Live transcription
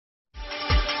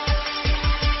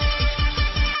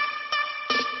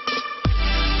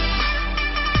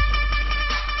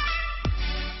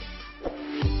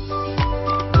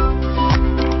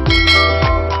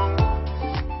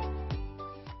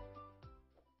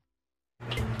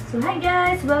So hi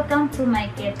guys, welcome to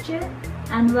my kitchen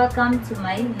and welcome to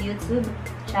my YouTube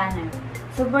channel.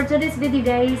 So for today's video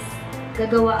guys,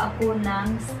 gagawa ako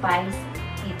ng spice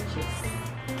peaches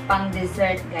pang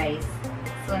dessert guys.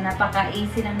 So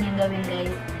napaka-easy lang niyang gawin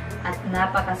guys at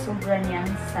napaka-sobra niyang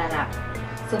sarap.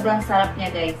 Sobrang sarap niya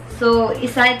guys. So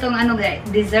isa itong guys,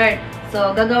 dessert.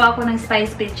 So gagawa ako ng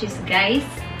spice peaches guys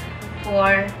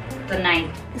for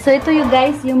tonight. So ito yung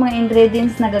guys, yung mga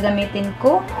ingredients na gagamitin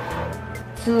ko.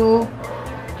 2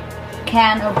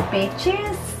 can of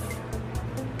peaches,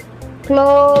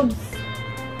 cloves,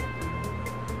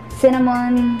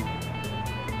 cinnamon,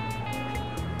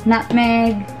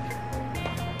 nutmeg,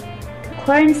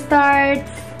 cornstarch,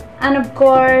 and of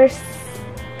course,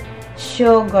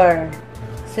 sugar.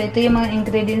 So ito yung mga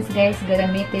ingredients guys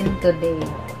gagamitin today.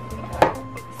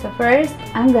 So first,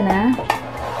 I'm gonna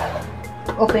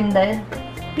open the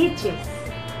peaches.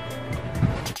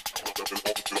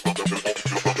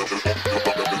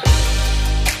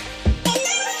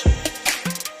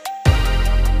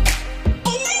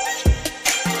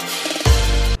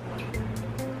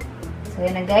 So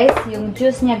yan na guys, yung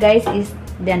juice niya guys is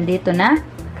dito na.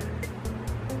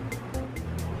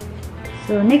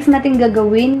 So next natin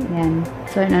gagawin, yan.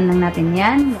 So ano lang natin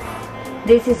yan.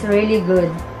 This is really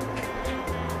good.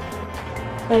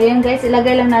 So yan guys,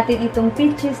 ilagay lang natin itong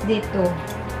peaches dito.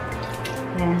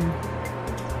 Yan.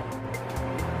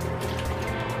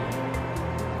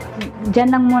 Diyan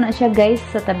lang muna siya guys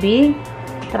sa tabi.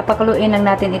 Pakuluin lang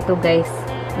natin ito guys.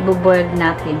 Ibuboil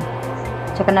natin.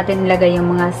 Tsaka natin ilagay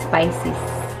yung mga spices.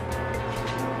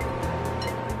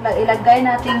 Ilagay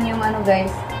natin yung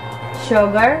guys,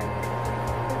 sugar.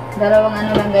 Dalawang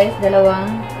lang guys,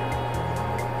 dalawang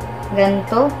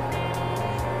ganto.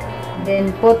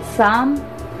 Then put some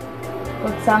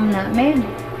nutmeg.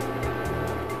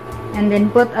 And then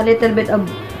put a little bit of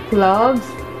cloves.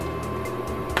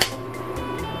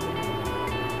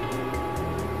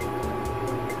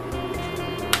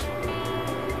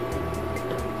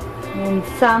 And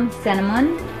some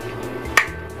cinnamon.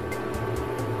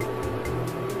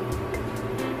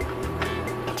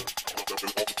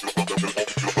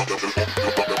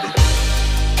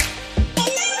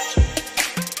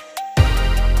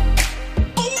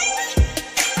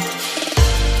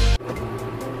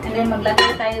 And then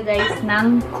maglagay tayo guys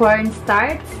ng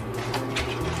cornstarch.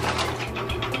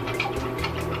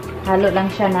 Halo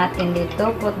lang siya natin dito.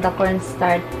 Put the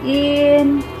cornstarch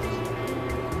in.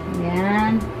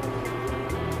 Yan.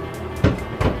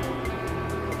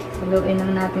 Haluin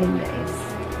lang natin guys.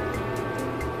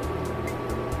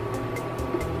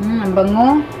 Ang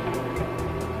bango.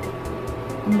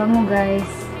 Ang bango guys.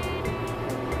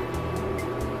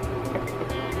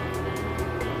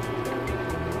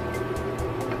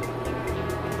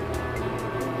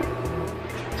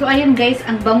 So ayun guys,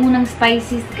 ang bango ng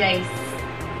spices guys.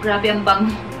 Grabe ang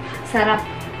bango. Sarap.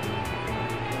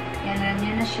 Yan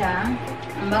na siya.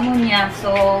 Ang bango niya.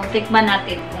 So tikman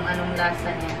natin kung anong lasa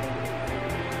niya.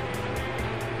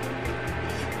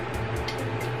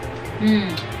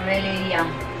 Really yum.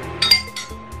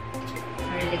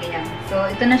 Really yum. So,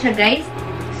 ito na siya guys.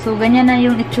 So, ganyan na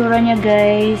yung itsura niya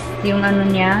guys. Yung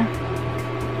niya.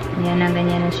 Yan na,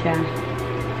 ganyan na siya.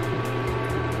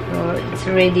 So, it's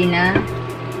ready na.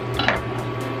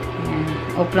 Yan.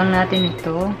 Off lang natin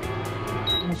ito.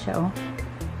 Ano siya, oh.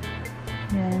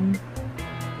 Yan.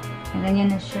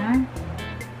 Ganyan na siya.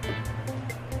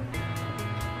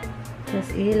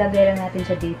 Tapos, ilagay lang natin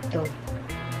siya dito.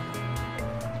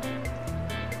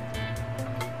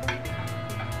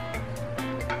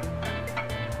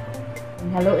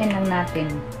 Haluin lang natin.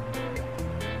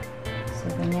 So,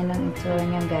 ganyan lang itsura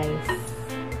niya, guys.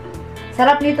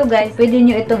 Sarap nito, guys. Pwede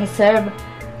nyo itong i-serve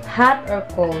hot or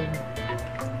cold.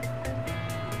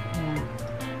 Ayan.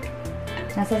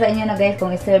 Nasa sa inyo na, guys,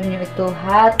 kung i-serve nyo ito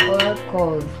hot or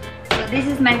cold. So, this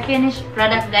is my finished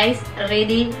product, guys.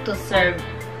 Ready to serve.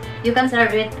 You can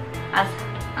serve it as,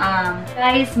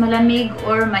 guys, malamig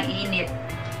or mainit.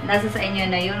 Nasa sa inyo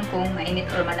na yun kung mainit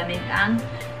or malamig ang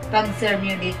pag-serve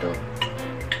nyo dito.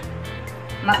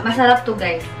 Masarap to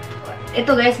guys.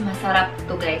 Ito guys, masarap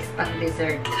to guys pang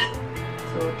dessert.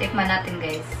 So, tikman natin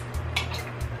guys.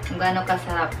 Kung gaano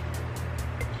kasarap.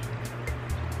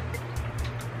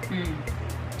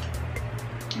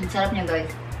 Ang sarap niya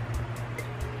guys.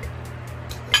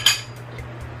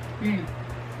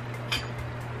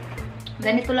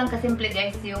 Ganito lang kasimple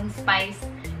guys yung spice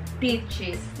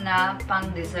peaches na pang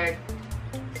dessert.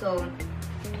 So,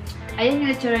 ayan yung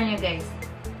itsura niya guys.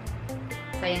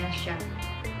 So, ayan na siya.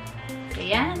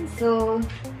 Ayan, so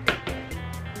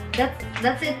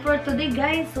that's it for today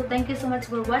guys. So thank you so much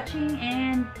for watching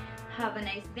and have a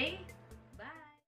nice day.